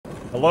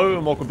Hello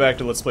and welcome back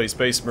to Let's Play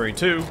Space Marine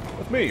 2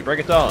 with me,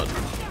 BringItDon.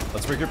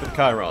 Let's regroup with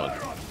Chiron.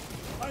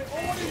 I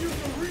order you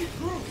to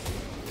regroup.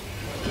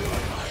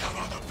 I have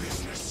other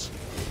business.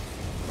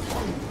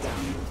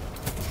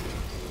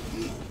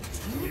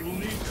 We will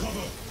need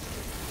cover.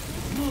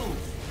 Move.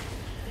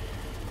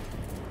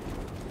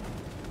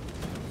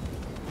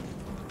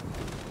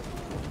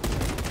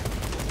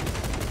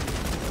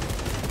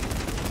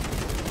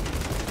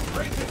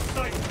 Break this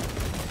sight.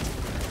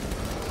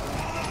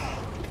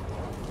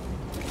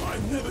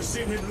 I've never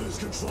seen him lose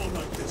control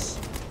like this.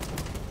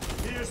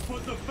 He has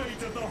put the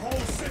fate of the whole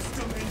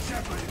system in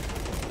jeopardy.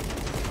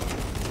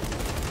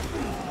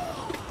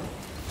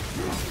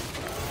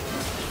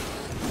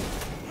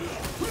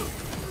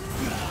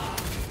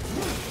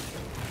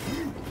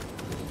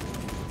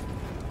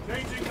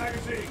 Changing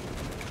magazine.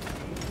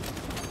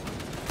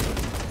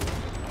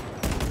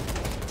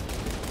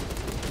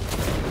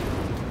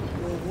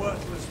 Your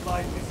worthless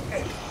life is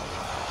ended.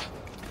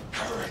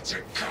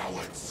 Heretic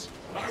cowards!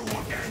 I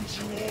will end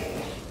you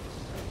all!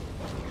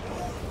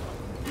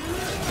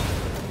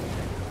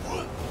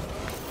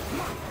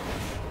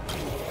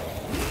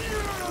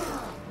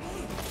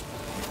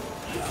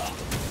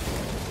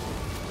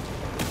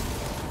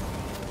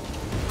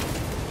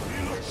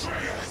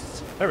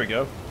 There we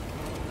go.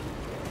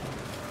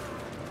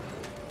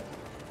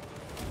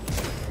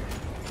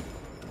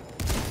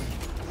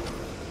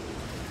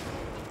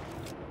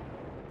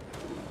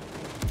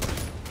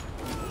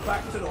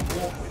 Back to the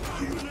walk with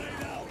you.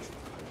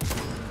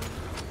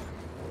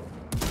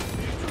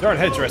 Darn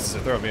headdresses are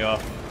throwing me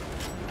off.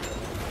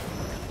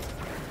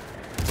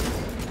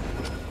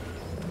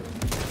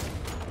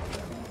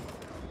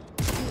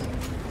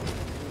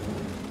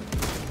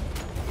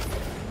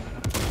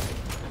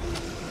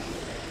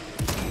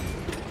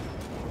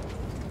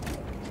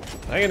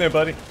 Hang in there,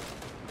 buddy.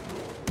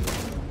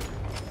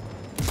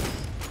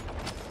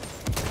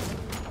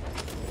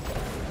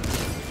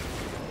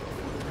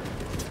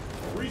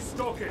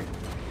 Restocking.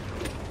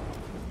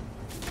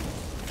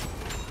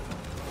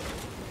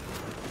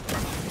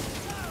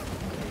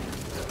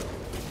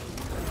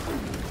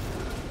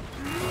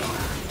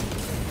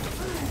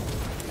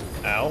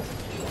 Ow.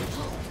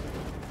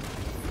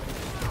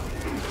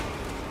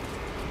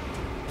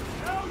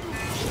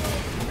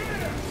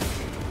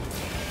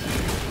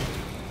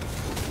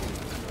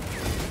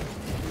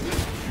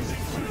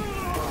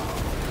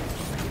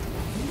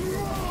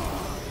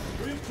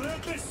 We've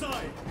cleared this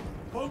side.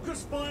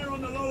 Focus fire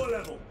on the lower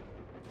level.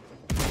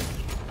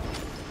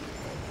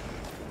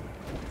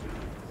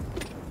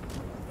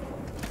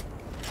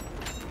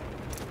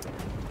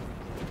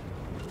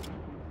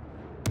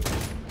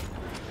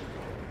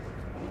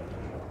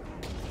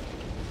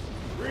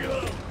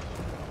 Reload.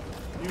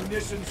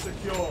 Munitions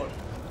secured.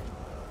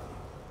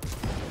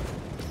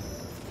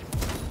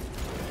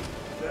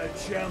 Their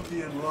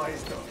champion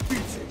lies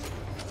defeated.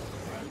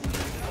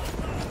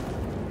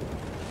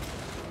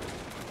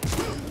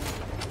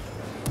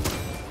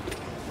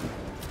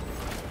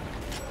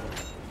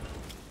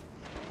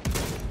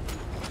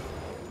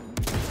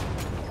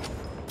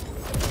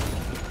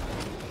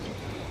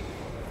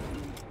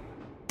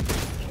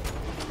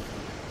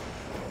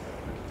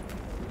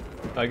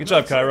 Good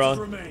job, Chiron.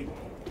 Remain.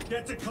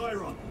 Get to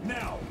Chiron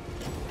now.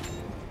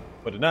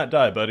 But did not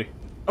die, buddy.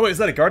 Oh wait, is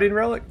that a Guardian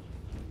relic?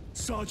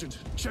 Sergeant,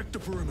 check the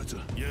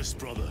perimeter. Yes,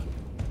 brother.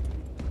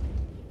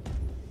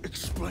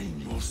 Explain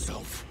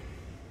yourself.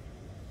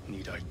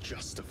 Need I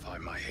justify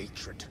my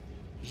hatred?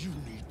 You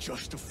need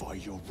justify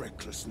your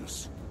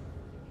recklessness.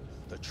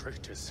 The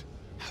traitors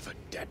have a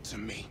debt to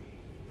me.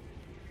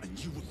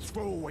 And you will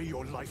throw away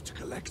your life to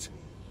collect?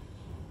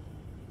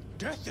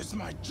 Death is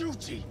my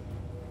duty.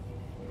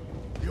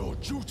 Your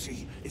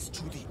duty is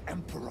to the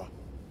Emperor.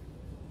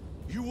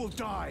 You will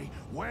die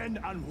when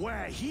and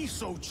where he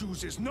so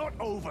chooses, not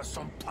over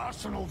some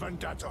personal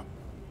vendetta.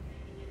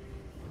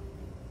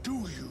 Do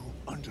you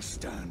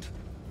understand?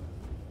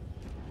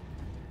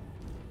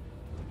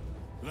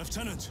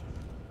 Lieutenant,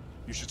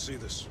 you should see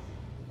this.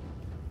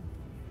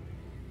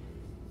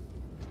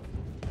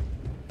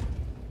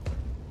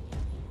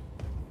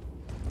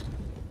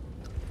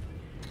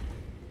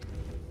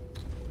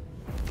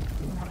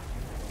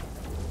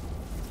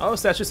 Oh,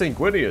 Statue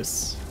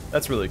Sanguinius.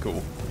 That's really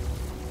cool.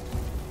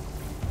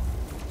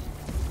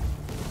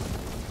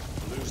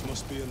 Leuze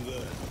must be in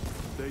there.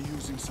 They're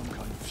using some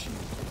kind of shield.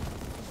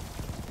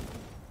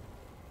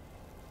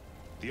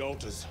 The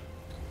altars.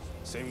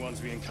 Same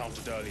ones we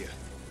encountered earlier.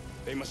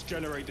 They must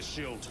generate the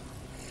shield.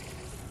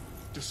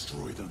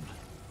 Destroy them.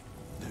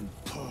 Then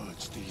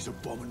purge these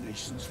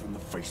abominations from the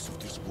face of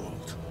this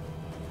world.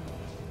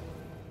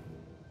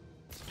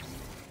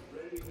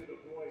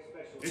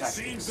 It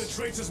seems the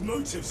traitors'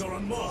 motives are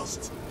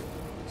unmasked.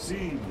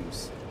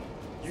 Seems.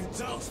 You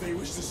doubt they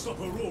wish to stop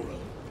Aurora?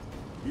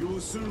 You will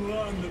soon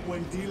learn that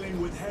when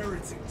dealing with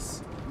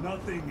heretics,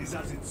 nothing is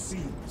as it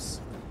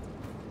seems.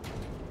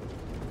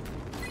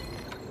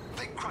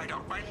 They cried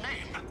out my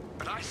name,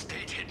 but I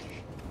stayed hidden.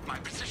 My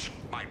position,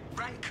 my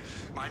rank,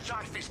 my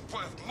life is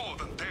worth more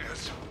than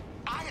theirs.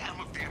 I am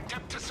of the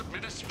Adeptus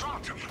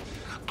Administratum.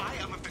 I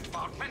am of the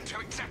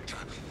Departamento Exector.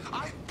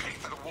 I pay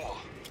for the war.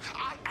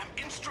 I am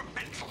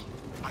instrumental.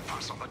 I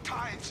pass on the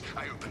tithes.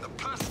 I open the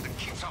purse that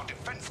keeps our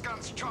defense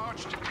guns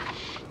charged.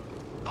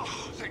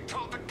 Oh, they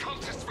told the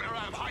cultists where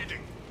I'm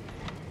hiding.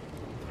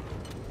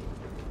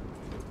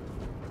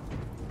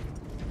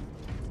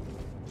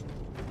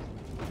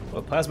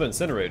 Well, plasma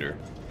incinerator.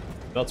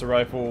 Melter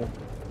rifle.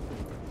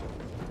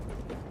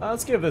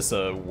 Let's give this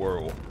a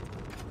whirl.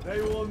 They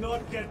will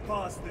not get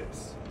past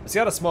this. It's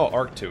got a small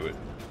arc to it.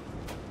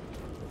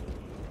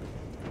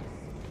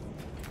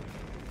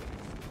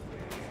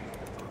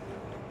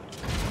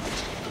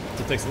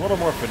 So it takes a little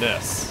more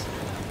finesse.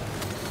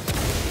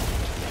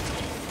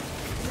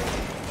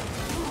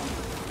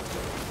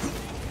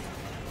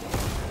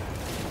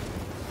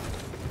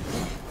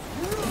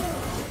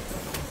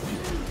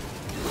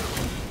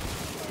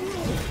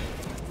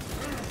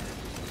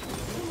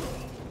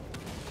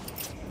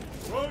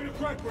 Throwing a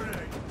crack grenade.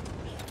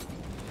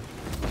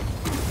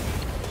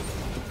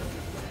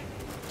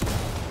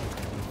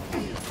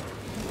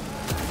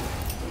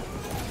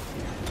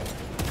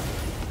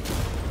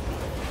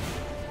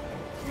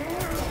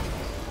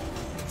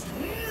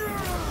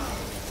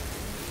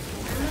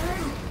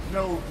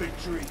 No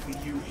victory for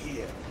you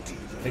here,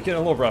 Diva. They're getting a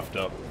little roughed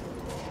up.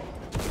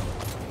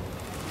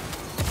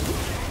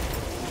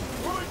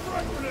 Throwing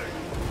crack grenade.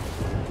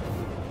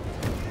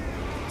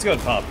 Let's go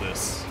and pop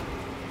this.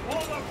 On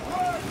the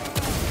frag!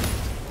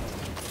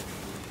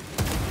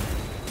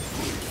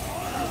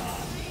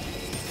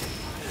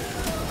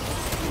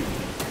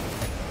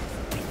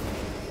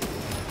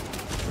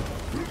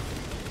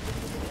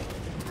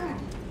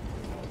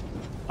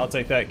 I'll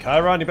take that.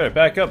 Chiron, you better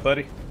back up,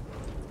 buddy.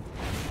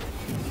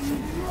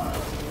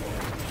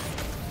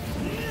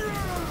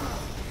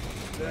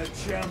 Their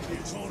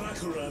champion,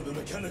 Torakaran, the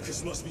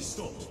Mechanicus, must be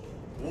stopped.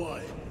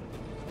 Why?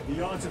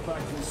 The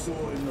artifact we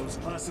saw in those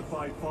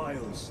classified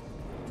files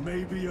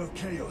may be of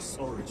Chaos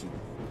origin.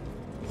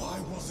 Why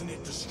wasn't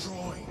it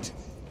destroyed?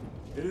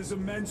 It is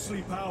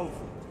immensely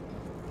powerful.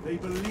 They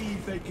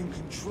believe they can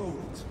control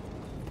it.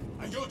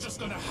 And you're just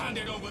gonna hand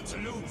it over to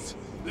Leuze?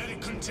 Let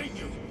it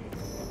continue?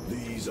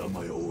 These are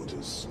my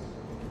orders.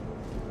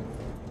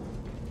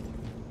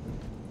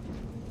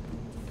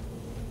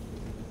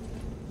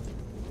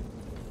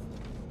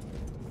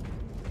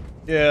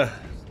 Yeah.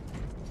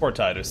 Poor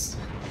Titus.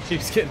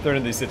 Keeps getting thrown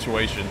in these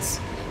situations.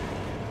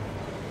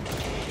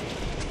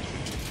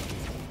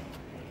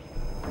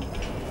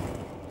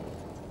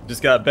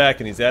 Just got back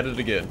and he's at it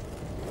again.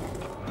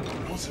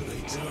 What are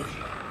they doing?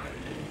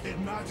 It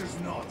matters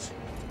not.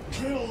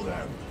 Kill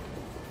them!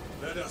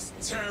 Let us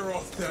tear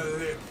off their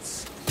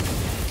limbs.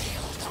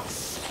 Kill those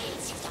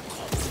slaves of the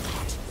corpse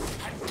god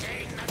and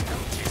gain the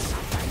notice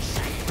of the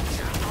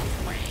changer of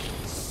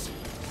ways.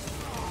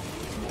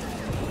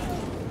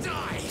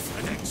 Die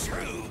for the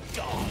true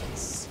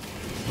gods.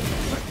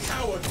 The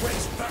coward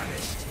went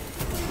vanished.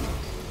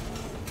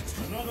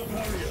 Another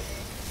barrier.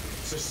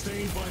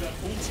 Sustained by that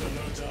altar,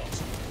 no doubt.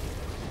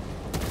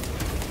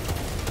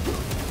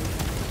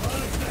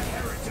 Purge the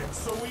heretics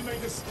so we may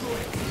destroy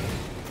it.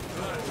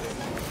 Gladly.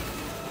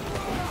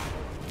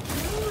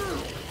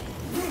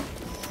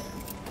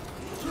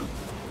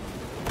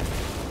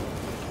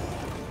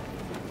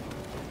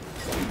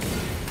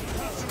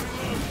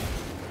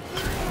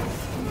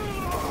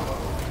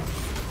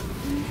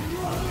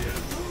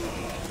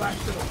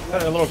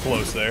 Got a little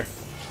close there.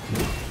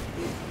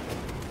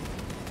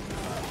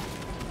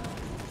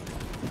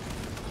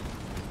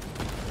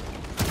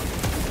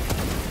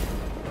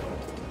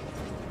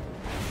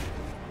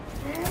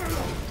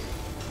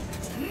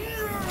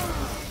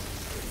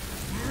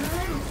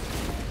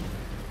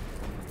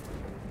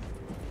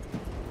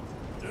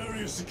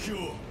 Area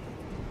secure.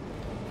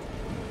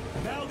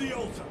 Now the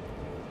altar.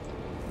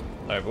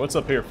 Alright, but what's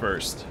up here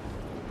first?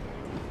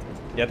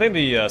 Yeah, I think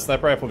the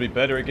sniper rifle will be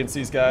better against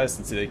these guys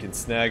since they can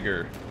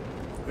snagger.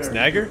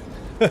 Snagger?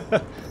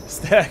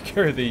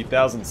 Stagger the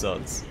Thousand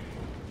Suns.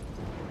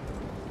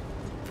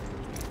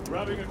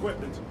 Grabbing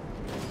equipment.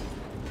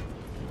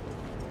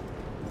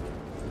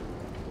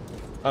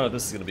 I don't know if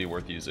this is going to be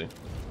worth using.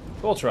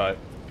 But we'll try it.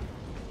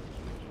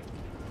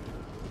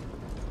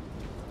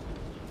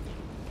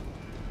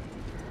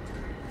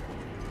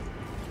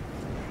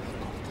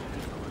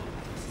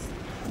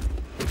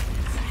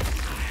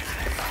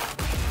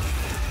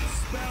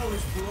 Spell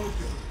is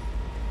broken.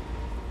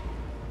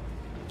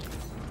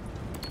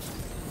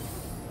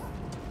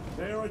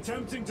 They are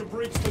attempting to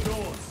breach the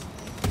doors.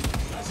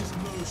 That is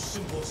no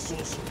simple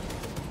sorcery.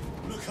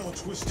 Look how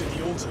twisted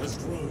the altar has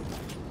grown.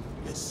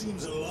 It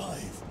seems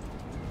alive.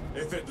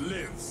 If it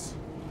lives,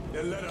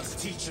 then let us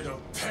teach it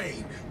of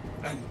pain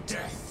and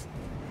death.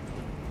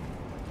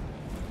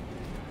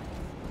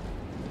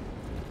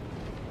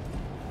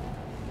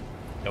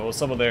 And we'll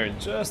summon there in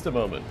just a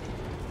moment.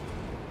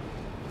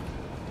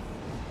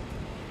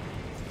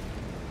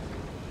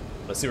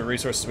 Let's see what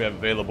resources we have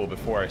available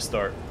before I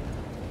start.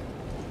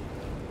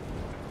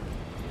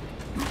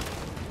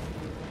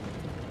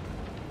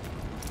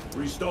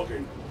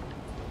 Restocking.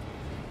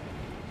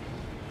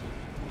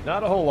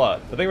 Not a whole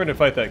lot. I think we're gonna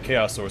fight that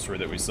Chaos Sorcerer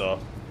that we saw.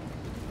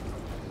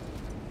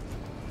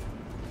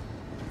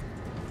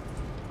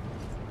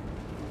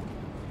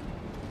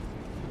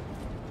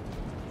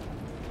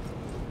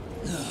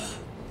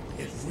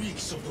 It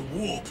reeks of the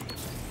warp.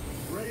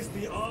 Raise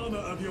the armor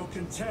of your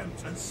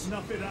contempt and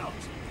snuff it out.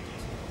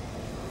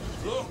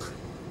 Look!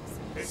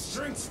 It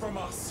shrinks from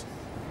us!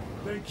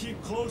 Then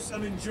keep close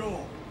and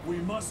endure. We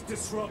must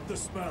disrupt the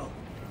spell.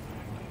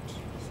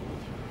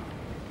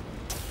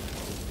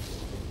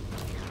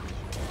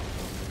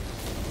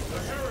 The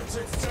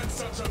heretics sent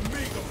such a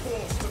meager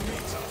force to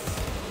meet us!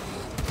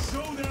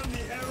 Show them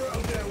the error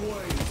of their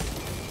ways.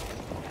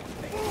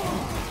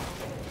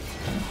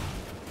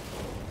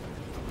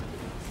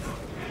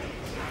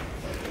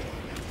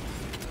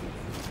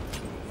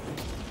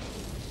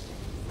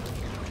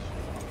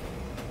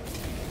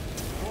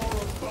 More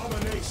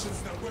abominations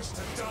that wish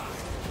to die!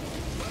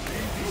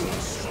 Leave these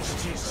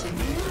monstrosities to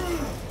me.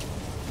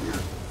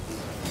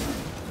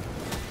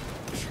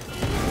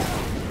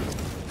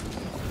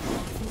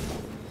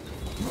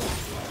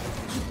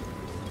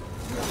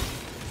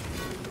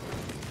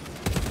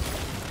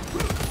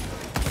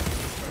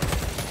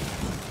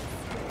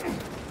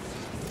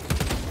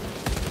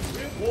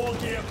 War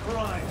gear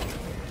prime.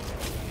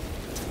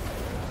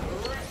 The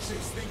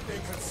wretches think they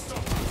can stop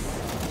us!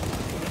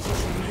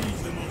 Just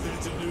relieve them of their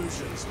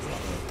delusions,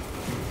 brother.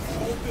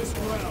 Hold this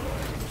ground.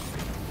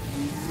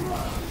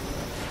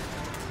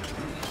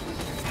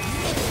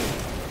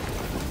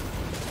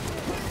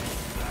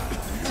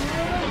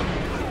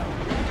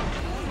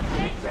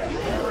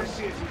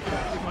 Heresy is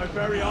infecting my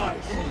very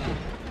eyes.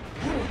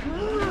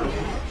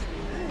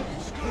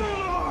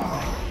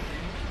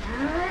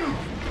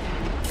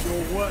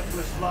 Your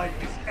worthless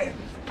life is ended.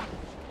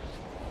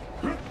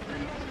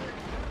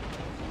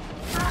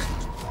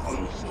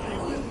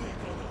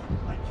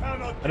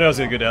 I knew I was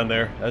gonna go down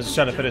there. I was just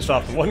trying to finish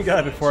off the one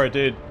guy before I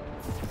did.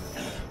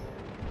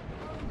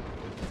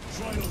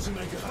 Try not to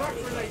make a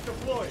habit. Grenade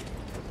deployed.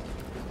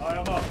 I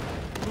am up.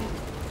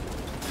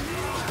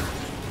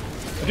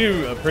 I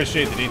do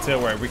appreciate the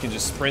detail where we can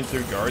just sprint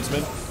through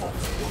guardsmen.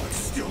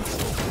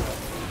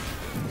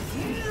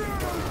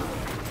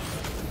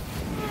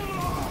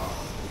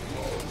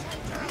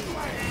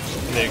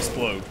 And they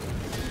explode.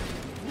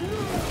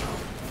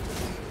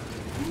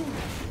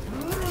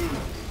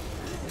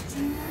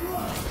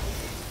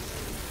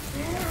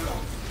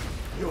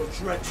 Your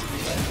treachery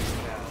ends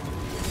now.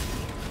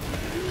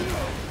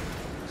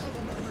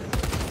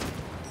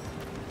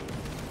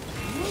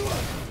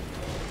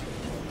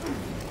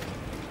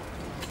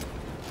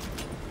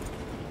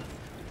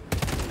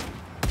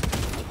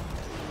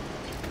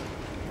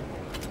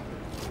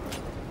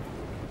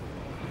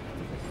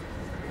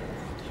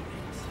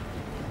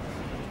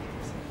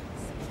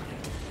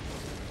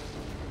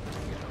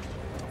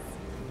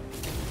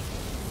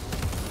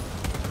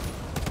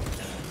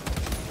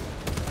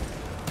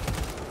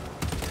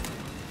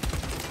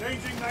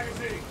 Changing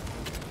magazine.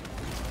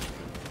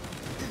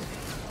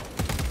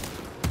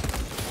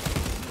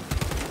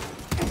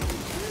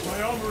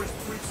 My armor is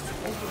breached.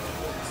 Open the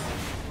doors.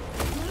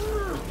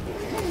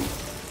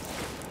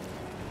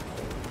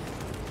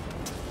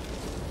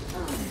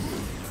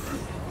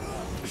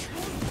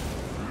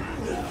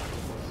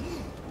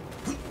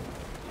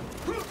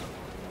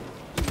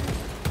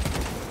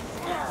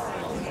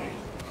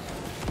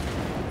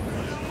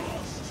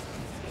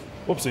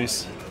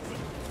 Whoopsies.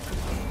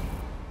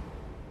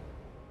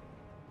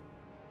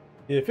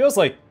 Yeah, it feels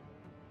like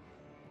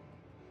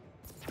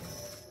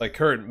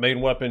current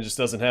main weapon just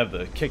doesn't have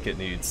the kick it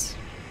needs.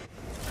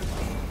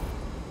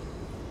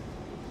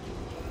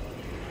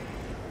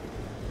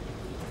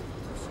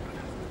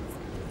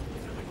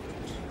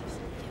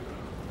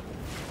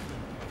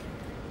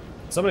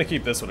 So I'm gonna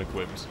keep this one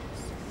equipped.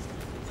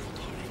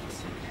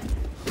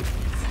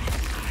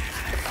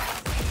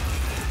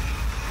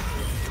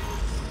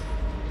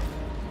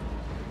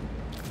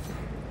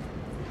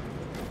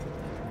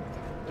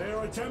 They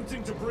are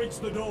attempting to breach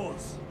the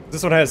doors.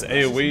 This one has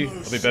AoE.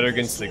 It'll be better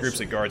against the groups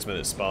of guardsmen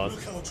that spawn.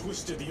 Look how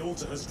twisted the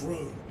altar has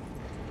grown.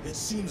 It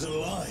seems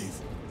alive.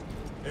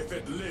 If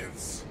it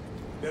lives,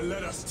 then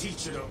let us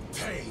teach it of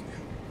pain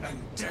and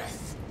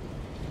death.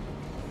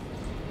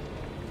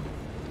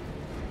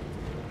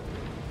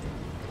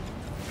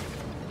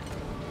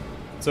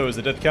 So is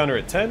the death counter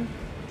at 10?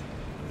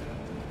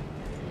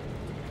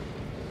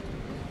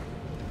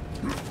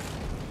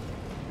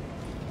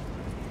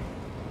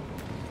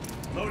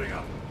 Loading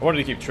up. I wanted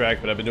to keep track,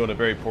 but I've been doing a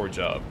very poor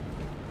job.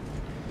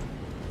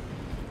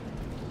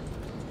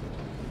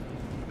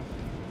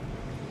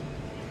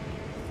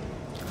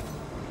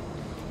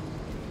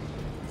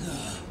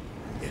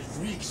 It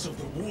reeks of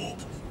the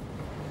warp.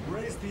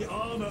 Raise the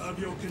armor of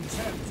your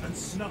contempt and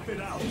snuff it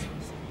out.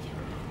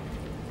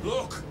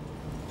 Look!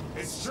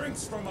 It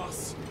shrinks from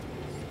us!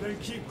 Then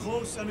keep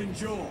close and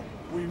endure.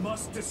 We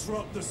must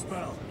disrupt the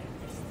spell.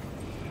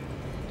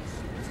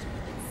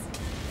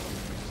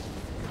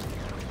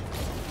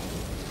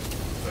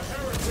 The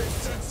heretics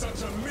sent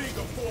such a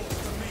meager force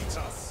to meet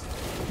us!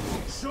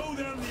 Show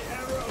them the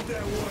error of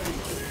their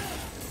ways.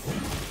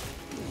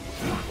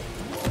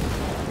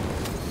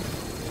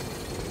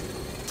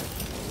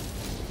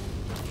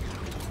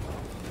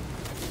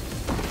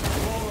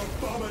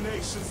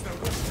 nations that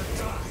wish to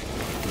die.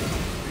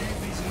 Leave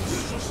these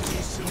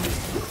monstrosities to me.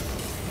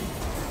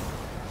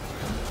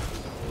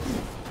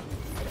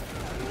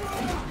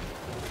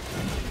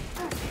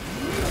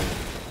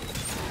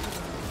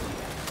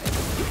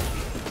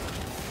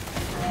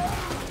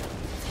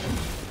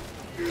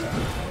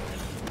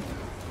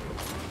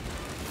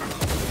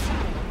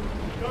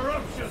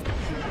 Corruption!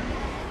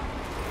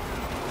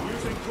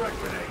 Using crack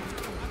grenade.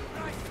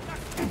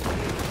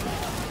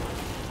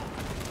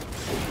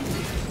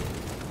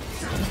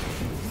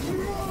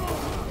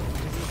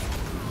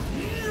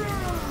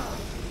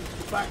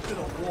 Back to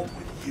the warp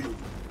with you.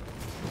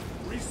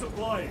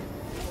 Resupplying.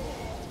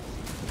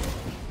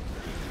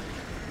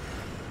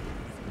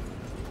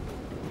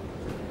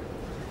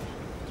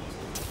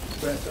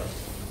 Better.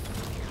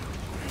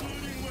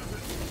 Reloading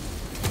weapons.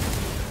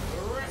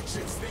 The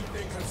wretches think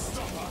they can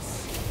stop us.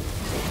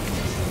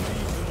 Leave them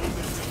all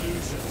their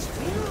delusions.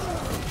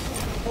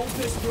 Hold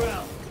this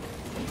ground.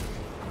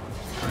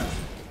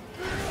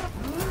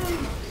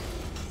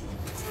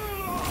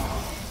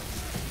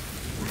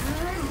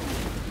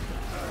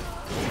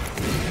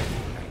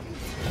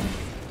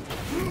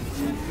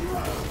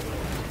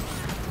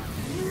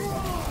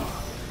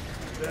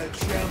 Their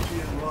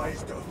champion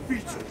lies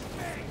defeated.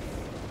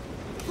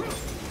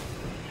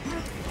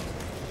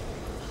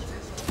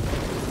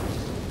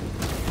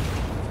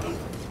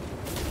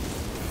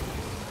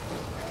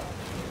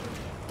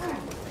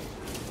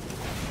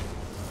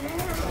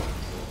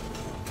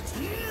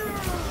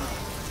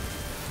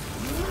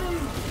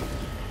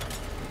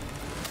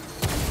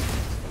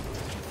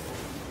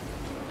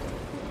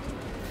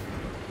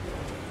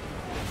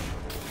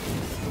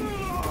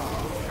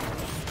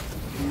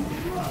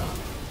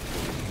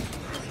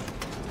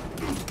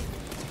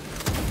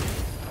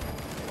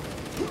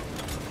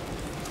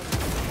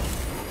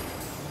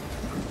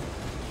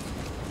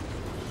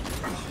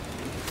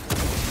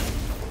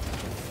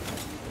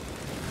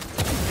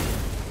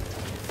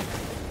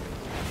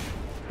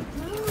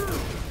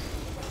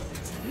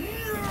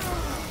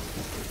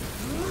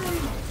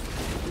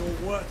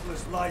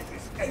 Worthless life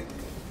is ended.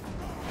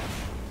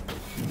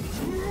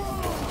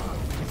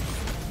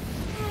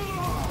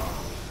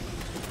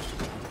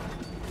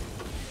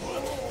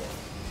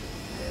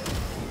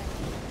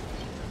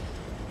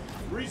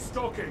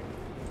 Restocking.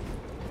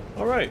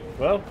 Alright,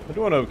 well, we're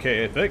doing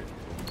okay, I think.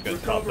 Gonna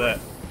top that.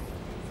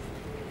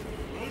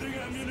 Loading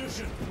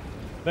ammunition.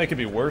 That could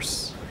be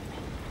worse.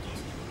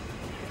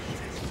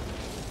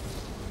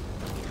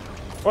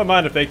 Wouldn't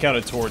mind if they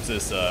counted towards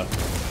this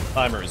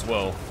timer as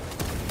well.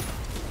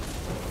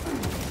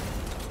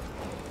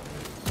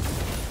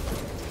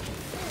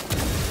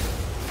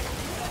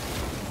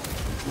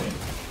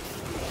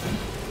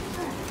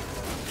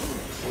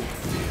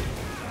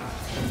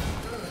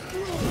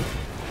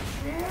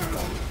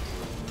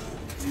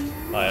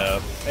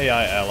 My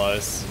AI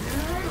allies.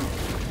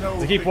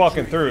 They keep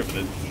walking through,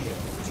 but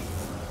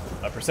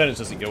my percentage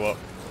doesn't go up.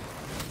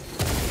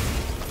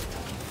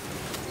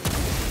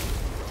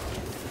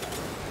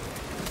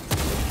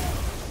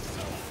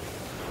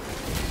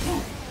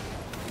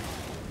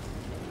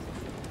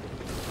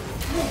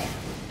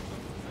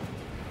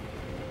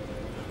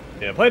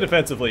 Yeah, play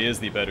defensively is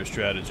the better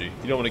strategy.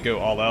 You don't want to go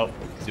all out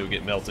because you'll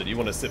get melted. You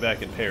want to sit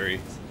back and parry.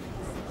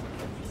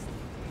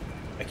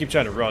 I keep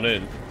trying to run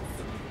in.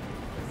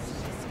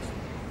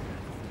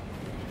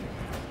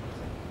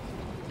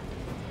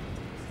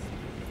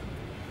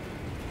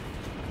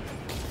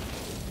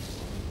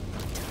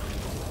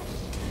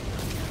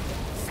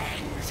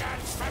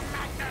 Vengeance from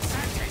Magnus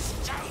and his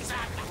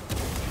chosen!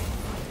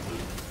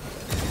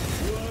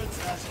 Words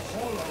as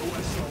hollow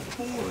as your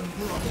fallen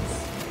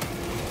brothers.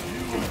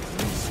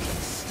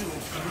 You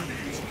at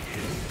least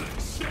can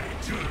still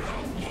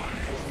bleed.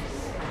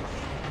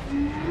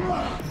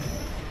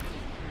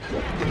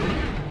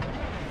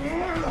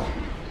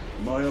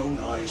 My own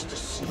eyes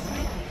deceive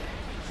me.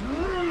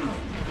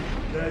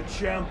 Their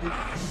champion.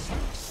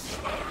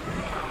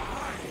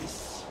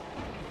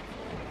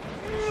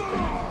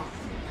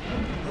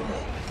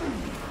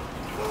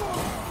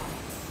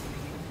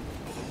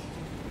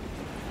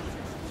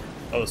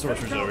 Oh, the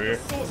sorcerer's over here.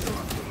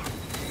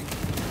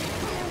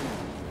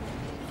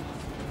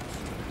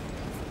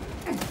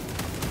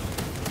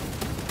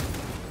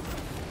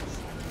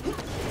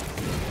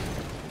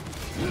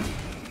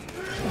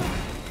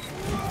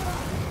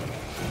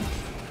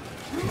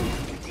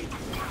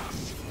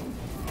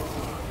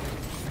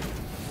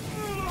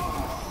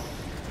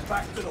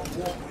 Back to the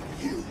war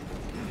with you.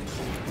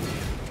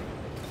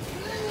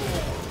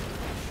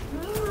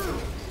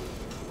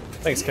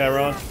 Thanks,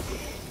 Chiron.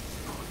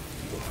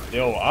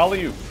 Yo,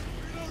 alley-oop.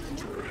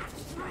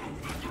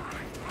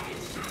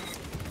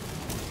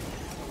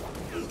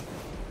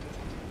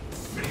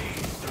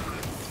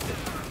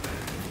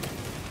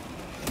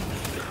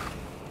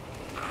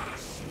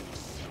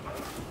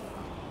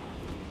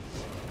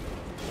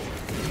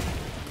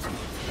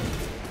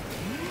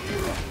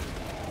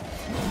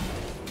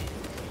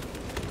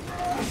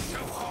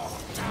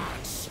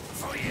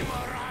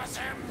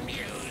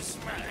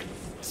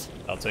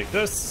 I'll take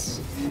this.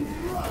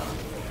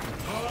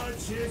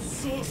 Purge his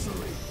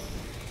sorcery.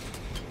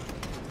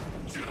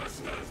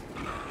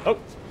 Oh,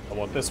 I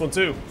want this one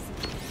too.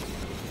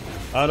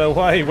 I don't know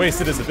why he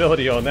wasted his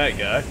ability on that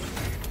guy.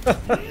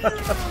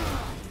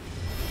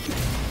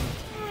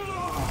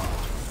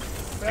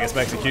 I guess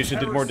my execution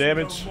did more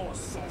damage.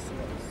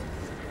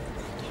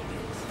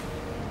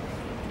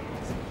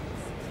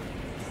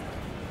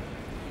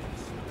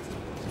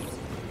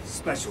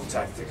 Special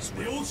tactics.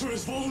 The altar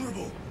is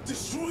vulnerable.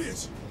 Destroy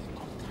it.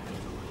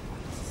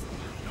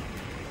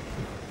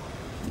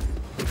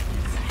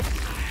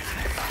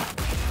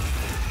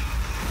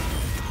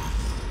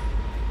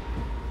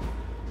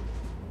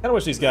 I kinda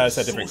wish these guys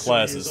had different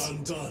Sorcery is classes.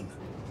 undone.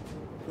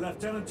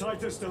 Lieutenant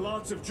Titus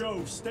DeLance of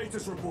Jove,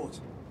 status report.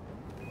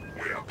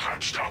 We are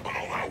patched up and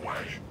on our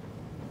way.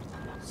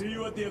 See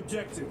you at the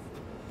objective.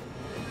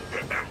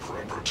 The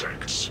Emperor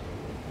protects.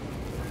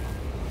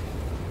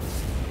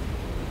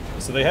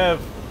 So they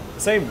have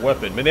the same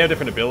weapon. I mean, they have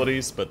different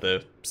abilities, but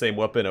the same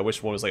weapon. I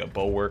wish one was like a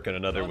bulwark and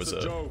another was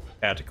a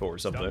tactical or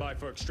something. Stand by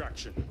for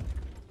extraction.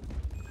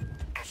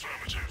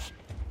 Affirmative.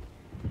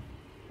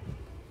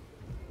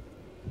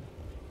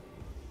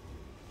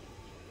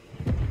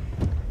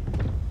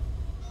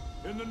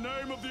 In the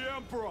name of the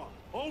Emperor,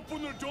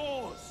 open the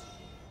doors.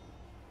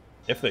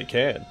 If they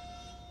can.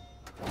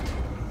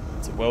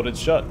 It's welded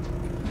shut.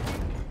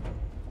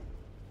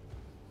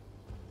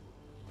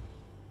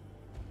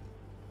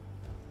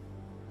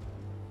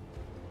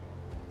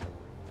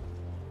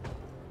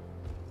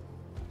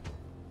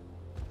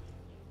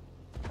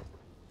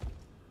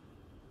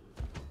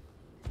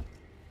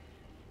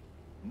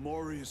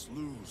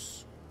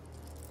 Leuze.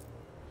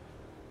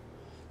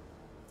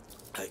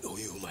 I owe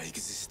you my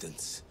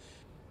existence.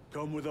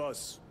 Come with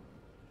us.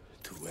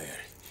 To where?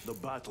 The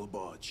battle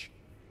barge.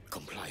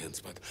 Compliance,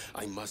 but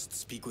I must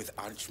speak with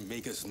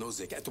Archmagus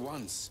Nozick at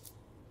once.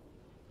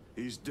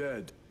 He's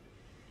dead.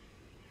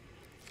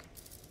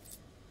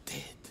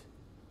 Dead?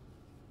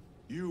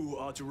 You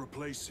are to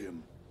replace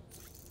him.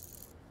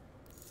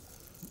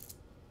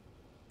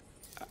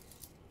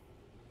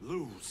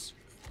 Leuze.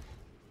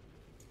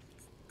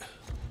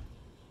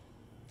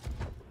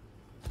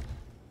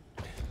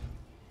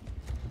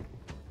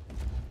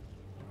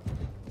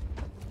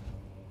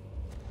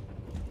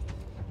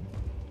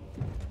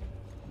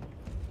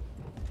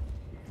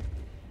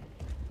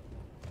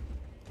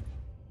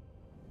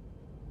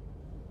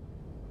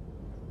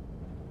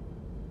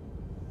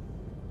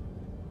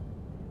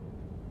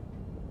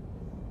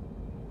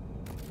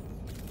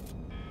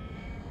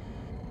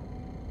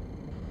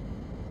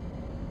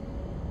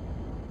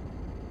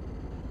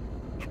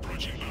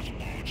 Approaching battle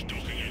barge,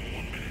 docking in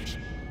 1 minute.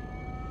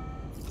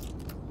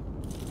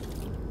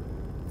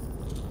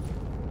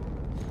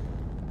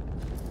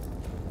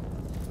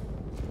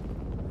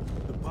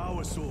 The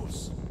power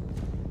source.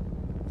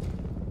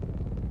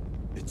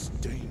 It's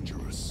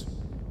dangerous.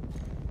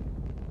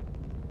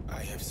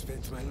 I have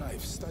spent my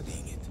life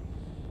studying it.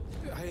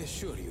 I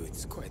assure you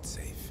it's quite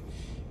safe.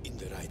 In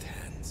the right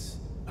hands.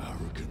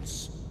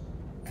 Arrogance.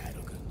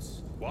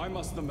 Arrogance. Why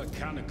must the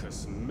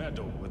Mechanicus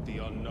meddle with the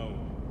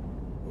unknown?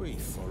 We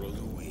follow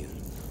the will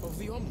of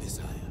the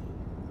Omnisire.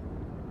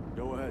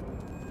 Go ahead.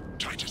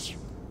 Titus,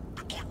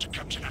 report to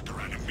Captain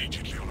Akaran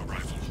immediately on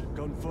arrival.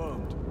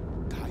 Confirmed.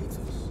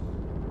 Titus.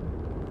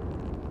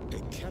 A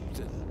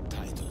Captain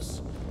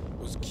Titus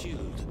was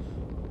killed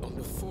on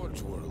the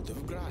Forge world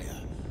of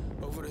Graia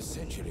over a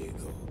century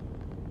ago.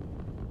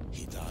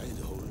 He died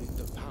holding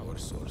the power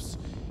source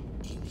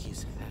in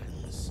his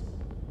hands.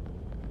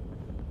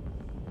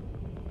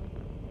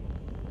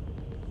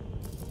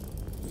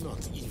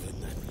 Not even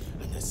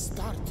an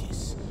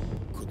Astartes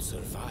could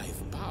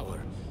survive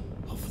power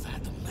of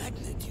that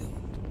magnitude.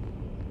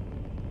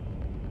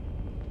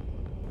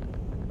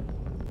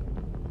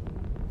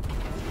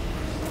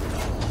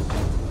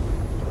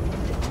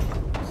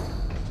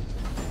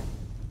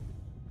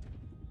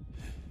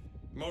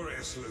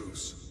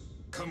 Leuze,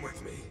 come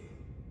with me.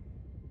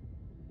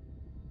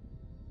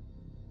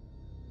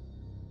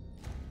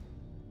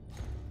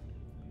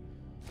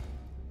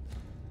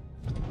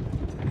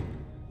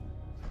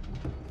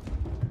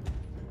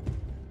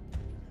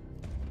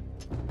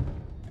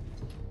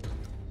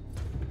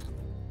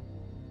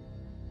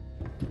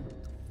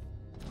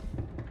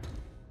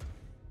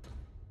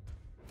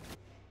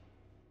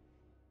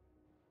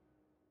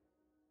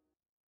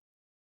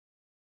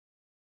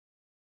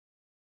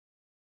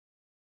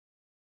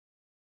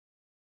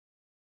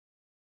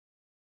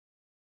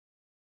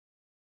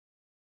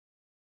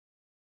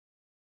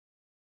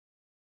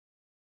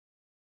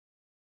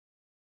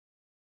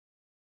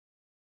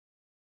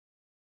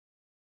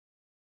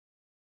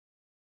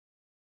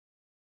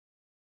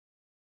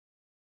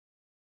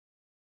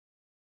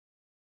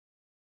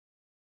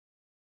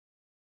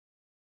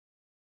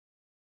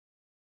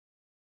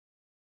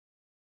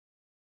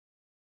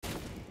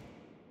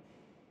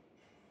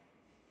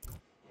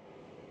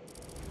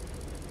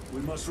 We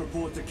must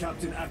report to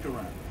Captain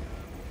Akaran.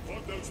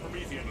 Plug those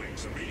Promethean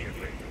links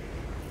immediately.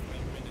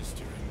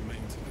 Minister and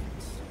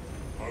maintenance.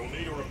 I will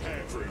need a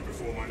repair crew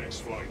before my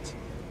next flight.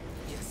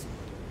 Yes.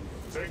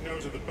 Take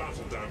note of the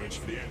battle damage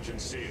for the engine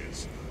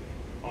sears.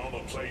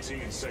 Armor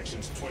plating in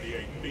sections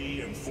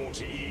 28B and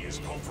 40E is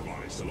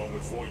compromised, along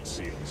with void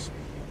seals.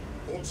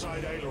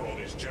 Portside aileron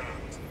is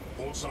jammed.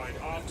 Portside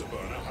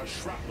afterburner has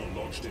shrapnel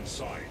lodged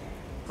inside.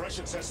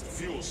 Pressure test the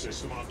fuel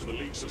system after the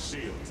leaks are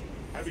sealed.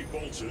 Heavy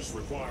bolters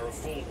require a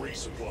full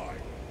resupply.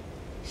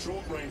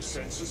 Short-range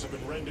sensors have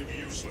been rendered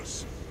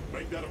useless.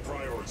 Make that a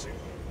priority.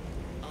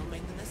 I'll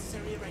make the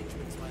necessary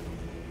arrangements, my lord.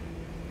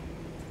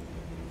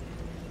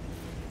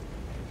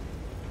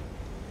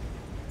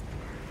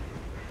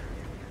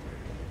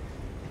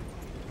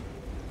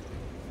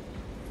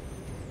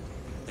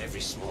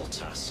 Every small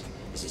task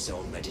is its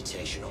own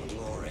meditation on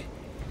glory.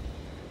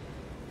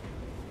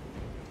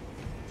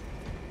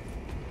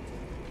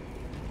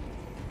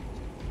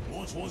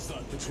 What was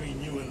that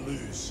between you and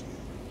Leuze?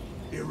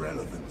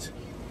 Irrelevant.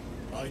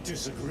 I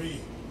disagree.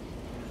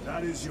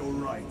 That is your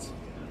right.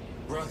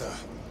 Brother,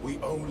 we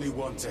only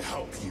want to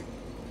help you.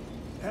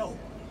 Help?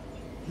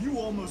 You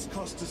almost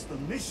cost us the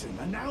mission,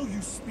 and now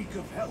you speak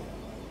of help.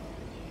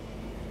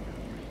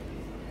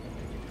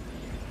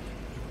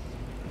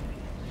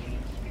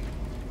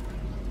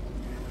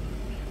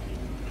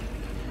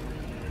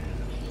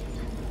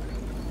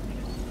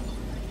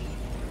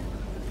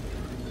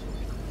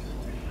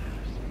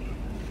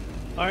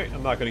 Alright,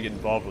 I'm not going to get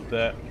involved with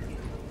that.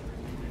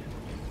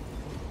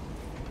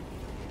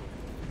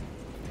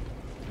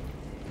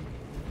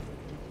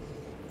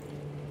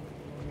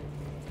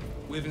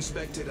 We've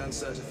inspected and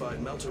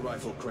certified melter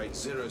rifle crate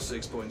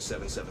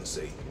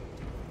 06.77C.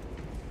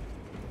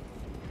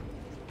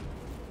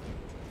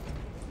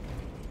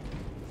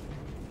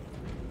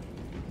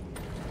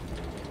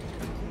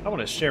 I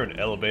want to share an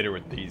elevator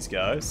with these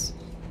guys.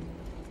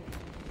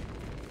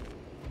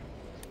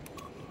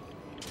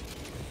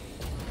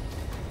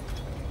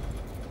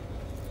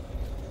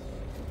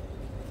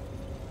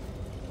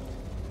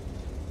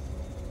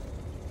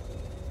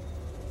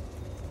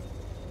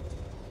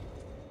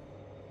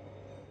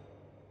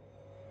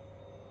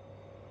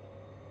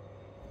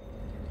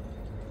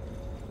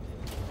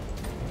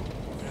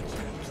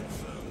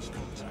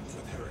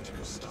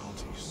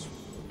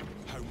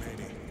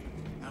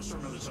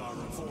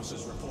 Military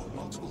forces report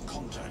multiple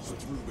contacts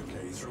with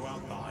Ruinous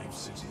throughout the Hive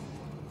City.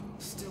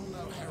 Still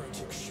no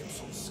heretic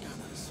ships on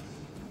scanners.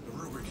 The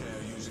Ruinous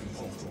are using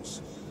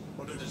portals,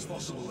 but it is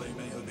possible they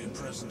may have been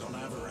present on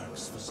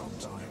Avarax for some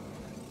time.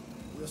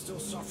 We're still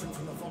suffering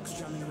from the Vox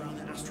jamming around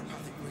the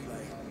astropathic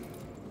relay.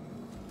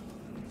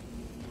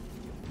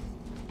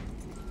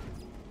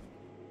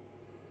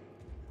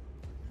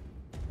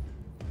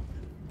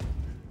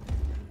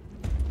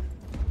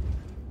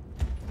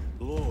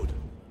 Lord.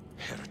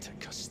 Heretic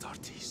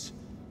Astartes.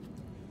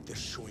 They're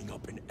showing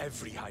up in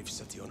every Hive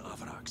City on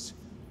Avarax.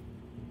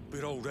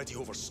 We're already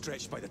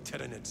overstretched by the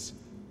Tyranids.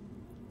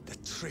 The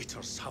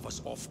traitors have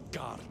us off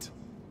guard.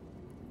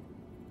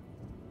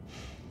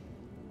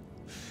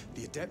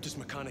 The Adeptus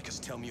Mechanicus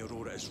tell me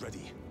Aurora is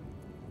ready.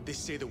 They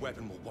say the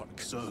weapon will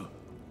work. Sir.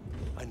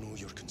 I know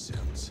your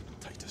concerns,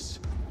 Titus,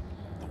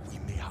 but we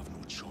may have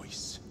no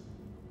choice.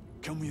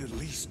 Can we at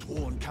least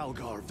warn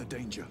Calgar of the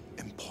danger?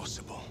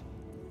 Impossible.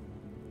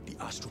 The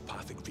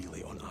astropathic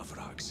relay on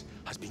Avarax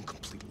has been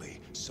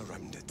completely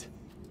surrounded.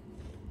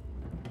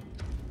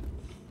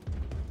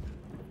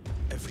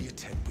 Every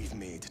attempt we've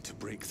made to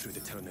break through the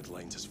Tyranid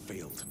lines has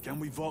failed. Can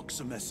we Vox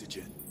a message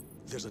in?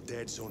 There's a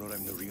dead zone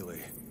around the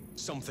relay.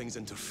 Something's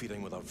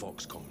interfering with our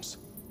Vox comms.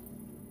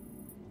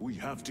 We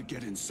have to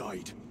get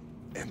inside.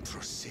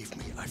 Emperor, save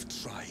me. I've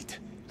tried.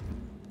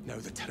 Now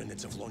the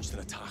Tyranids have launched an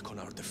attack on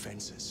our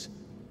defenses.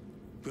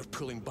 We're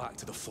pulling back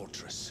to the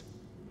fortress.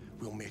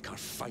 We'll make our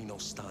final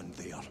stand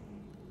there.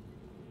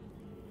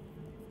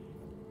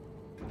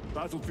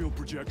 Battlefield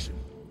projection.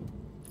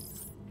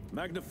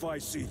 Magnify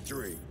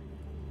C3.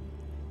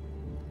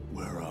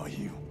 Where are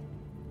you?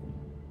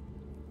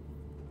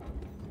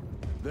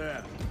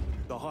 There.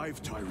 The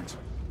Hive Tyrant.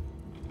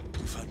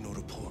 We've had no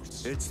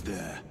reports. It's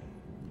there.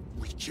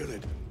 We kill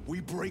it. We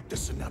break the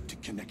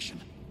synaptic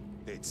connection.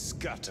 They'd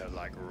scatter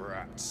like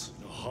rats.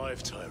 A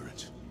Hive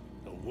Tyrant.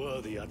 A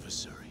worthy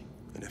adversary.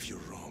 And if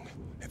you're wrong,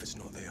 if it's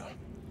not there,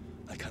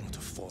 I cannot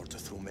afford to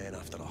throw men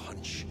after a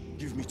hunch.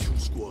 Give me 2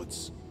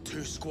 squads.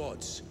 2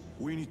 squads?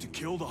 We need to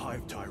kill the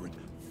Hive Tyrant,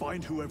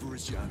 find whoever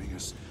is jamming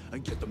us,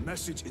 and get the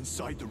message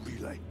inside the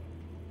relay.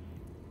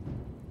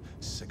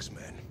 6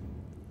 men.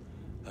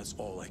 That's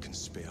all I can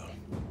spare.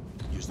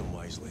 Use them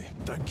wisely.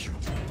 Thank you.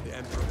 The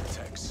Emperor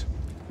protects.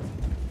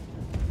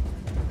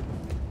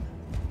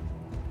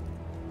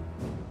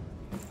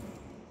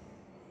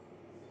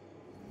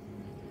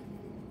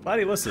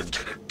 Buddy, listen.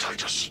 Lieutenant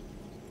Titus,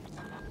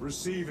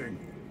 Receiving.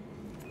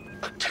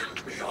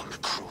 attend me on the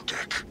crew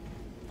deck.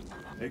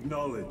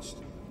 Acknowledged.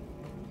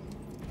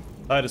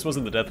 This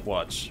wasn't the Death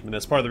Watch. I mean,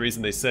 that's part of the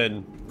reason they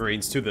send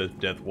Marines to the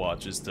Death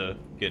Watch, is to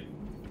get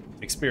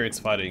experience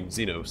fighting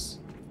Xenos.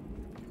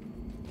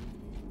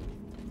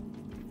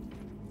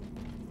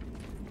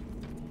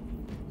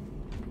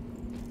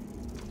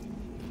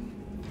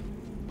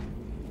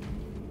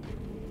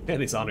 Man,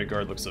 these honor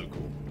guard looks so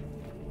cool.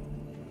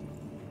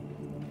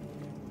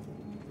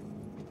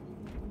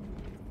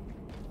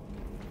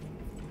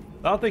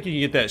 I don't think you can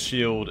get that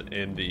shield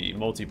in the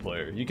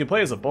multiplayer. You can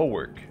play as a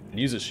bulwark and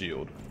use a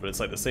shield, but it's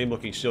like the same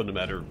looking shield no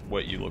matter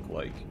what you look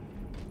like.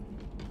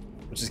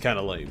 Which is kind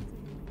of lame.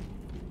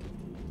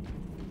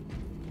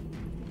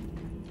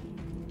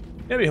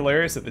 It'd be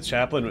hilarious if the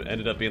chaplain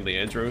ended up being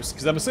Leandros,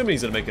 because I'm assuming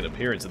he's going to make an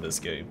appearance in this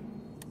game.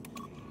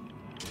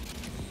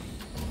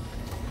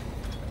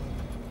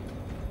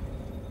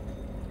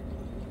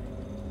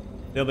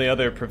 The only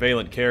other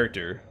prevalent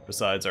character,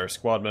 besides our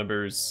squad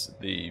members,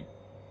 the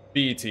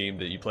B team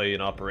that you play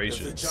in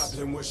operations,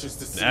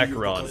 and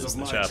Acheron is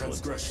the chaplain.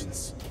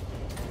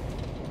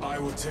 I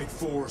will take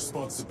full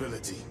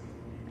responsibility.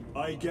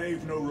 I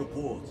gave no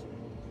report.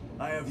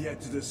 I have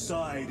yet to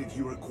decide if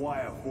you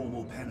require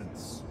formal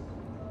penance.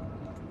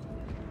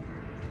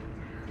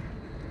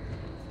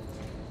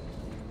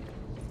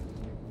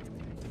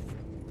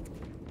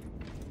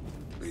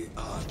 The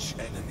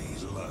arch-enemy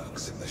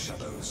lurks in the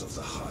shadows of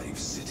the Hive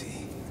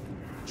City.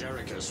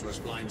 Jerichus was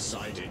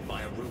blindsided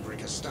by a rubric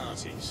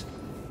Astartes.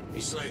 He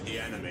slayed the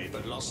enemy,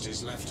 but lost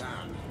his left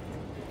hand.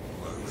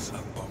 Those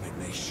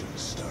abominations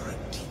stir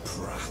a deep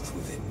wrath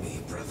within me,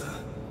 brother.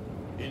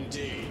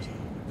 Indeed.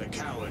 The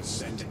cowards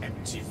send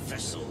empty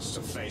vessels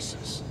to face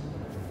us.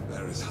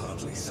 There is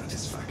hardly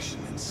satisfaction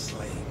in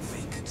slaying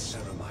vacant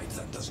ceramite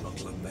that does not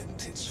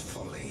lament its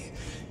folly.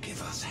 Give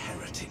us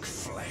heretic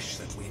flesh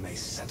that we may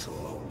settle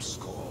old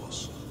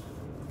scores.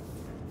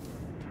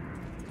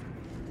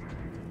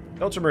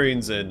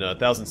 Ultramarines and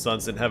Thousand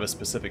Suns didn't have a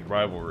specific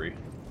rivalry.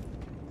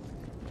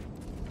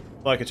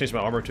 Well, I could change my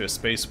armor to a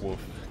Space Wolf.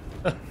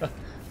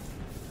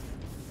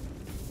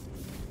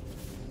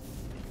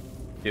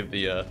 Give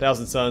the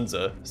Thousand Suns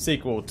a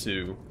sequel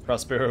to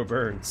Prospero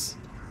Burns.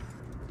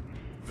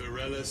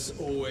 Relentless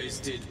always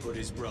did put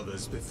his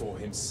brothers before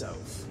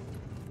himself.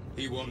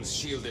 He once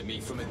shielded me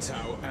from a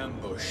Tau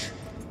ambush.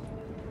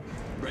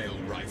 Rail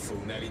rifle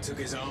nearly took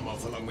his arm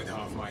off along with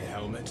half my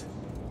helmet.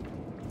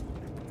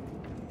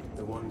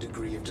 The 1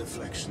 degree of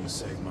deflection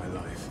saved my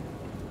life.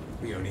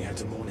 We only had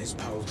to mourn his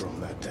pauldron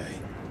that day.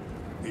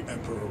 The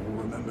Emperor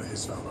will remember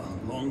his valor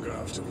longer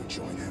after we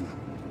join him.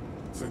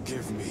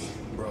 Forgive me,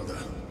 brother.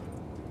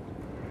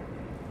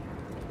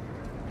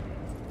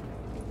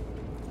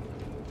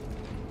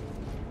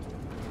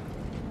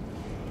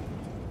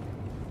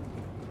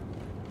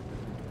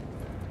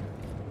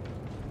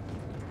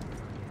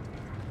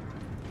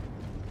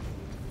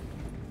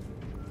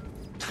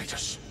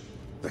 Titus,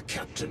 the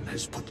captain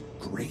has put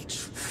great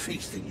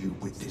faith in you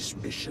with this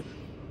mission.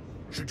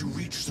 Should you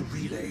reach the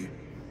relay,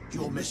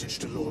 your message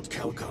to Lord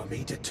Calgar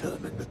may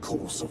determine the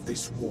course of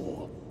this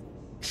war.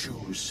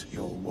 Choose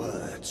your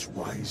words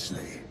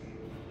wisely.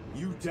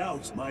 You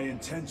doubt my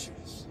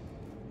intentions.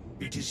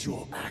 It is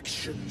your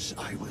actions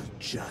I will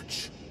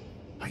judge.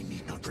 I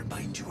need not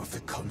remind you of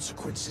the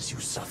consequences you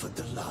suffered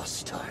the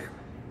last time.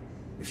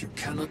 If you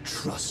cannot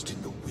trust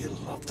in the will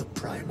of the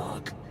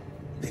Primarch,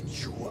 then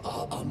you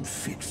are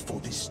unfit for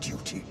this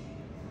duty.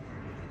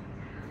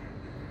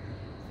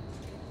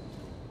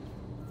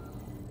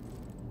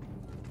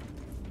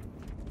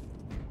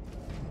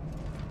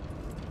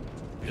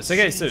 It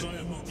seems I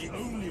am not the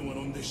only one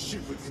on this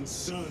ship with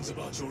concerns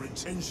about your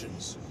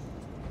intentions.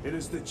 It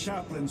is the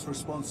chaplain's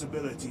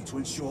responsibility to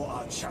ensure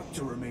our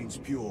chapter remains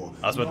pure.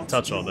 I was about to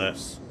touch on that.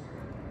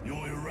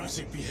 Your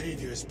erratic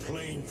behavior is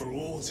plain for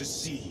all to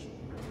see.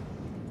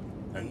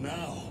 And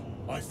now,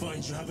 I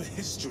find you have a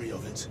history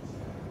of it.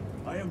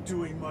 I am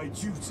doing my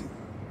duty,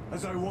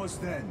 as I was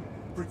then,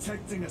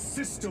 protecting a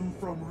system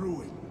from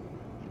ruin.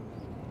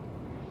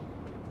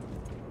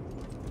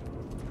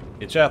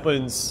 The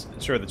chaplains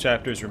ensure the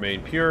chapters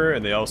remain pure,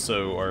 and they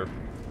also are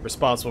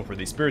responsible for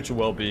the spiritual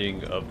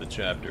well-being of the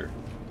chapter.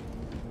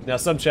 Now,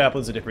 some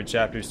chaplains in different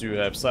chapters do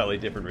have slightly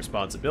different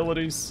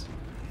responsibilities,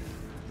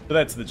 but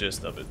that's the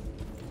gist of it.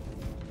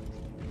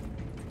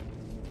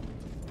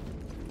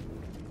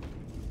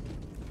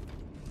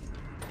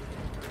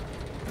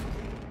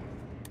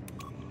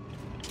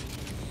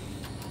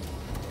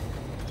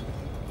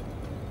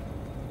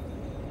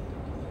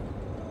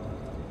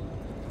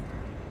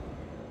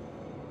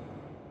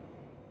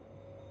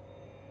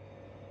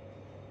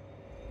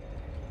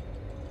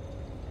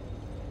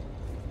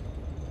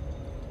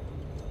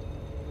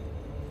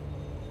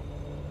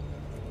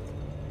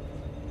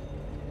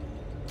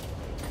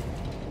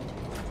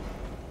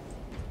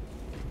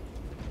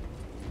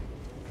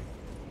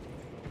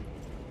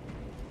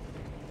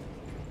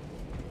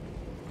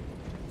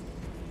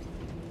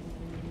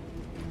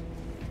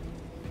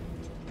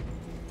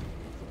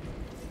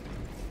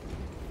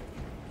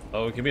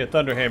 Oh, give me a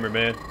Thunderhammer,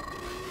 man.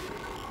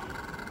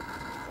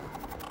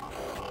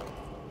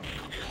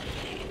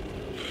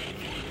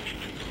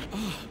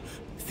 Ah,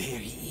 there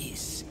he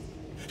is.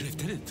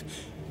 Lieutenant,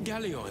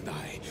 Gallio and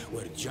I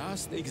were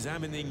just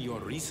examining your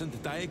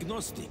recent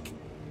diagnostic.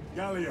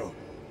 Gallio,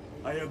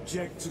 I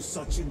object to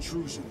such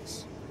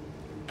intrusions.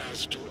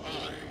 As do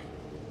I.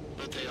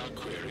 But they are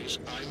queries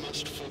I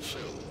must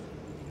fulfill.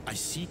 I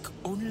seek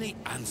only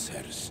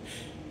answers.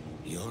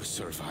 Your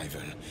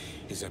survival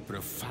is a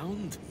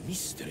profound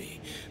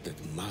mystery that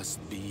must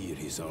be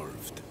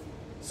resolved.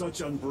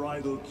 Such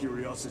unbridled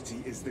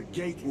curiosity is the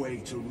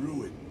gateway to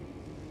ruin.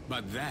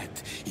 But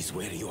that is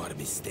where you are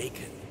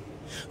mistaken.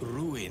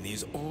 Ruin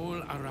is all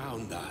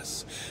around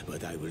us,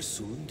 but I will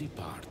soon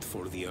depart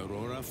for the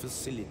Aurora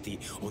facility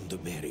on the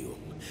Imperium.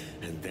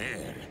 And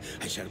there,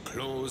 I shall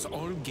close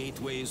all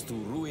gateways to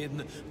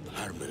ruin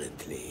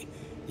permanently.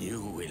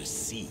 You will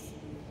see.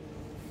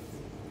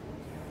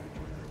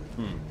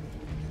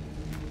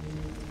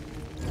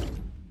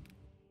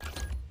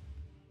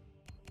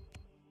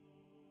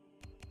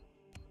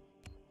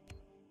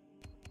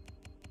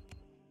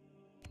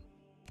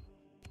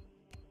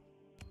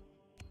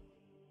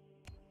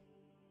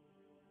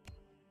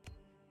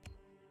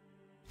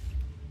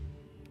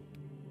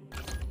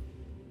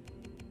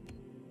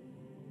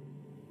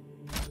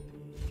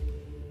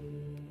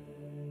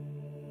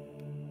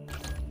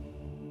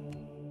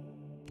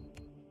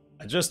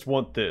 I just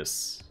want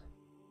this.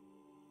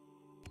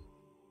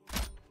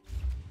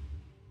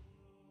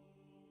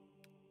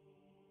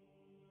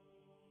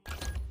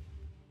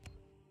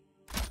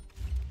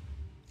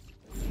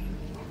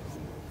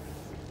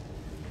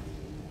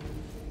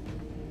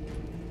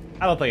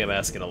 I don't think I'm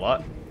asking a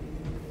lot.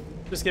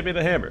 Just give me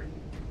the hammer.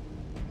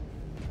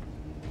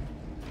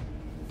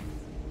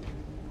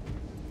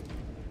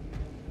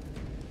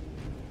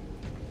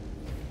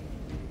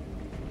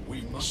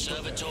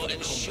 Servitor,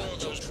 ensure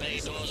those bay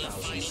doors are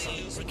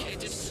finally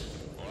lubricated,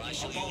 or I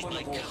shall use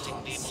my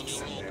cutting beam on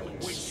your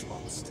ornaments. Witch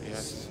monsters.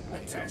 Yes. A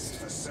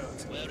test for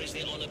certain. Where is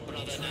the honored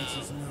brother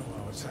now? know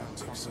our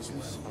tactics as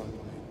well.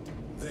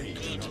 They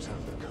do not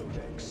have the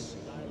codex.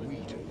 We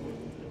do.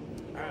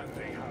 And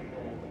they have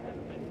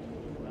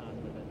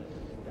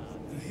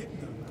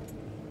Hit them.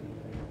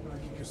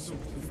 Like a sort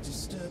of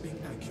disturbing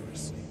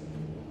accuracy.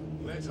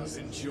 Let us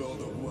endure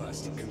the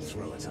worst it can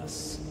throw at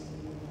us.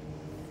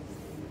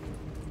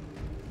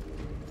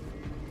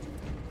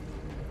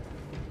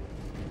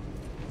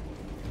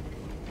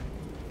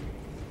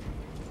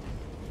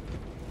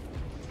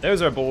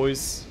 There's our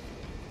boys.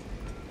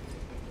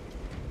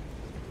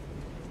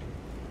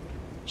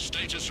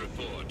 Status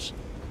report.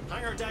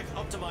 Hangar deck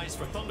optimized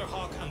for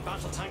Thunderhawk and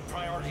battle tank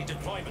priority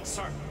deployment,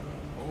 sir.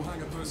 All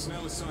hangar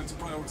personnel assigned to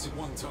priority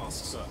 1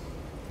 task, sir.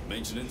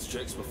 Maintenance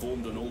checks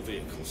performed on all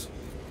vehicles.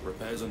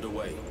 Repairs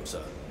underway,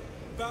 sir.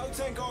 Battle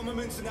tank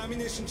armaments and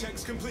ammunition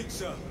checks complete,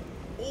 sir.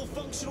 All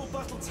functional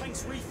battle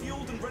tanks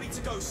refueled and ready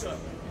to go, sir.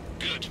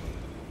 Good.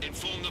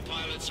 Inform the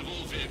pilots of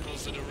all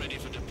vehicles that are ready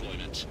for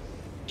deployment.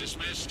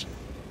 Dismissed.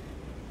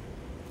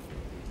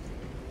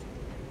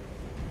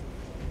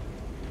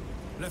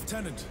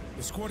 Lieutenant,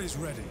 the squad is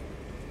ready.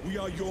 We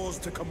are yours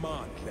to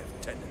command,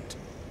 Lieutenant.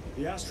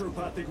 The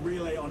astropathic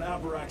relay on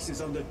Abrax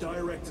is under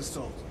direct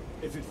assault.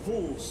 If it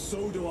falls,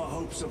 so do our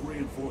hopes of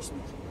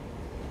reinforcement.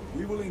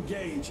 We will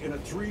engage in a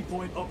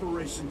 3-point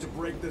operation to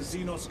break the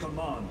Xenos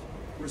command,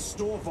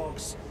 restore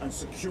Vox, and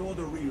secure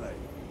the relay.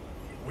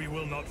 We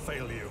will not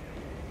fail you.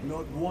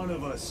 Not one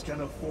of us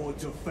can afford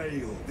to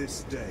fail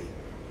this day.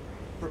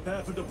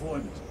 Prepare for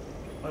deployment.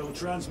 I will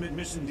transmit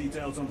mission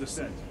details on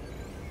descent.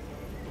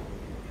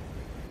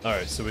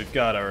 Alright, so we've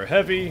got our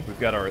heavy, we've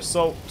got our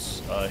assault.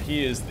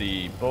 He is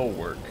the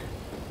bulwark.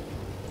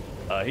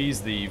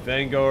 He's the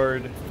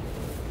vanguard,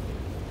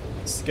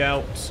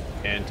 scout,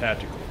 and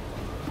tactical.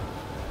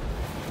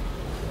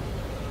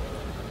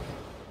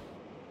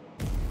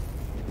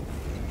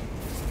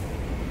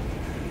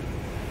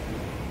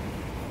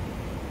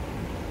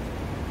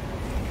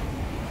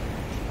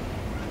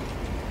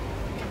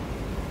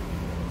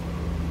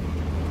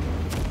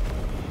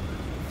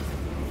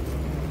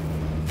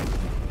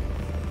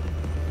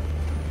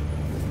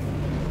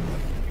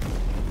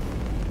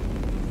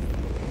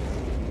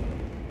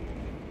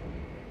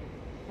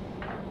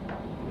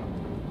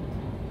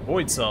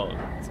 Void Solid,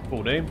 that's the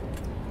full name.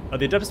 The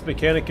Adeptus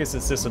Mechanicus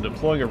insists on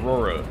deploying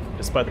Aurora,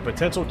 despite the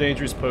potential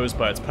dangers posed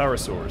by its power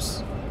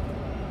source.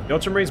 The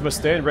Ultramarines must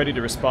stand ready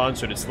to respond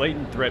should its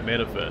latent threat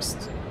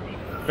manifest.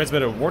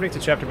 Transmit a warning to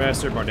Chapter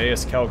Master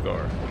Marneus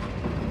Calgar.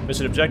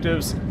 Mission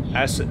objectives: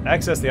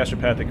 access the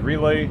Astropathic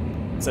Relay,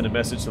 and send a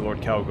message to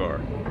Lord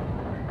Calgar.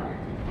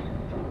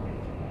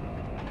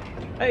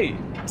 Hey,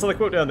 I saw the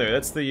quote down there.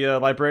 That's the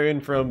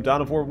librarian from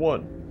Dawn of War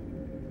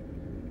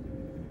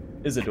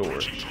 1.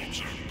 Isidore.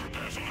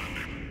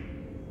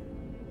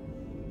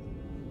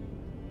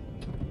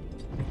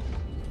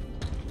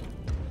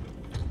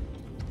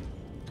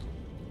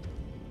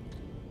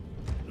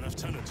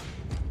 Lieutenant,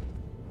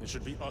 it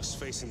should be us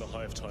facing the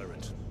Hive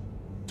Tyrant.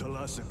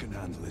 Talassa can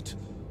handle it.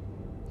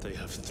 They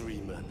have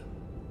 3 men.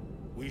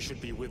 We should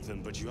be with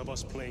them, but you have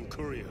us playing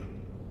courier.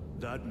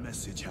 That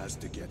message has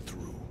to get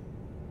through.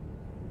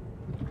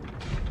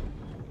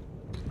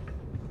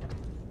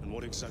 And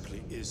what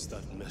exactly is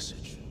that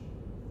message?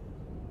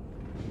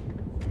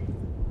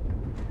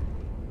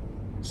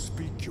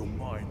 Speak your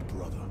mind,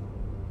 brother.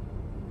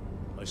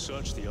 I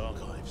searched the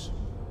archives.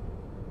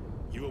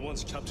 You were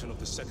once captain of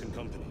the 2nd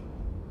Company,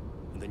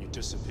 and then you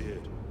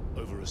disappeared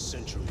over a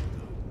century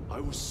ago. I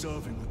was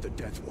serving with the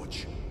Death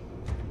Watch.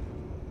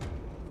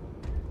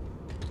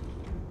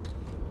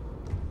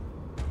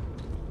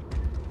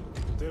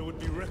 There would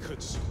be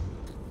records.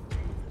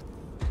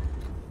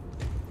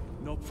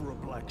 Not for a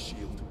black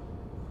shield.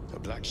 A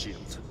black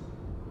shield?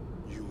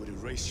 You would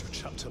erase your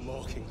chapter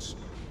markings.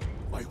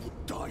 I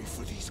would die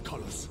for these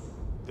colors.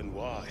 Then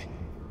why?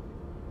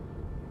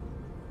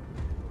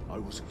 I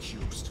was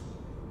accused.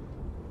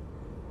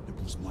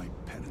 It was my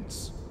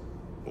penance.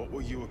 What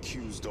were you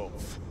accused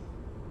of?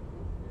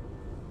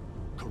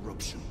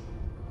 Corruption.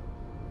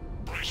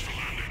 Brace for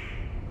landing.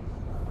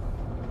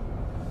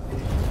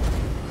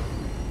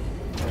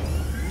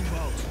 Move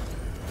out.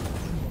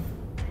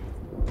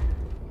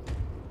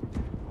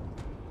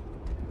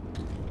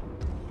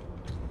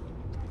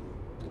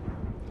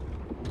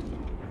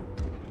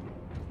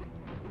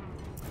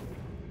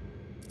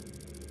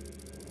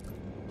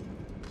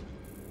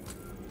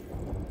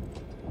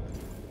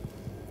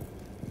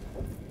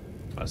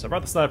 Alright, so I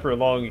brought the sniper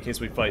along in case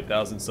we fight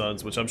Thousand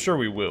Suns, which I'm sure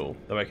we will.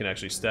 That way I can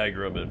actually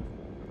stagger them and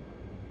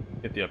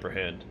get the upper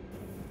hand.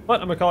 But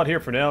I'm going to call it here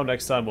for now.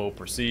 Next time we'll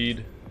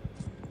proceed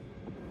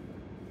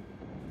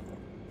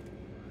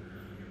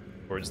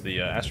towards the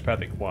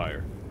Astropathic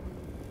Choir.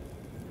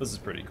 This is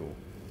pretty cool.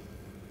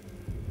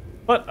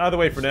 But either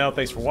way for now,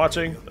 thanks for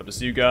watching. Hope to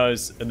see you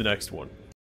guys in the next one.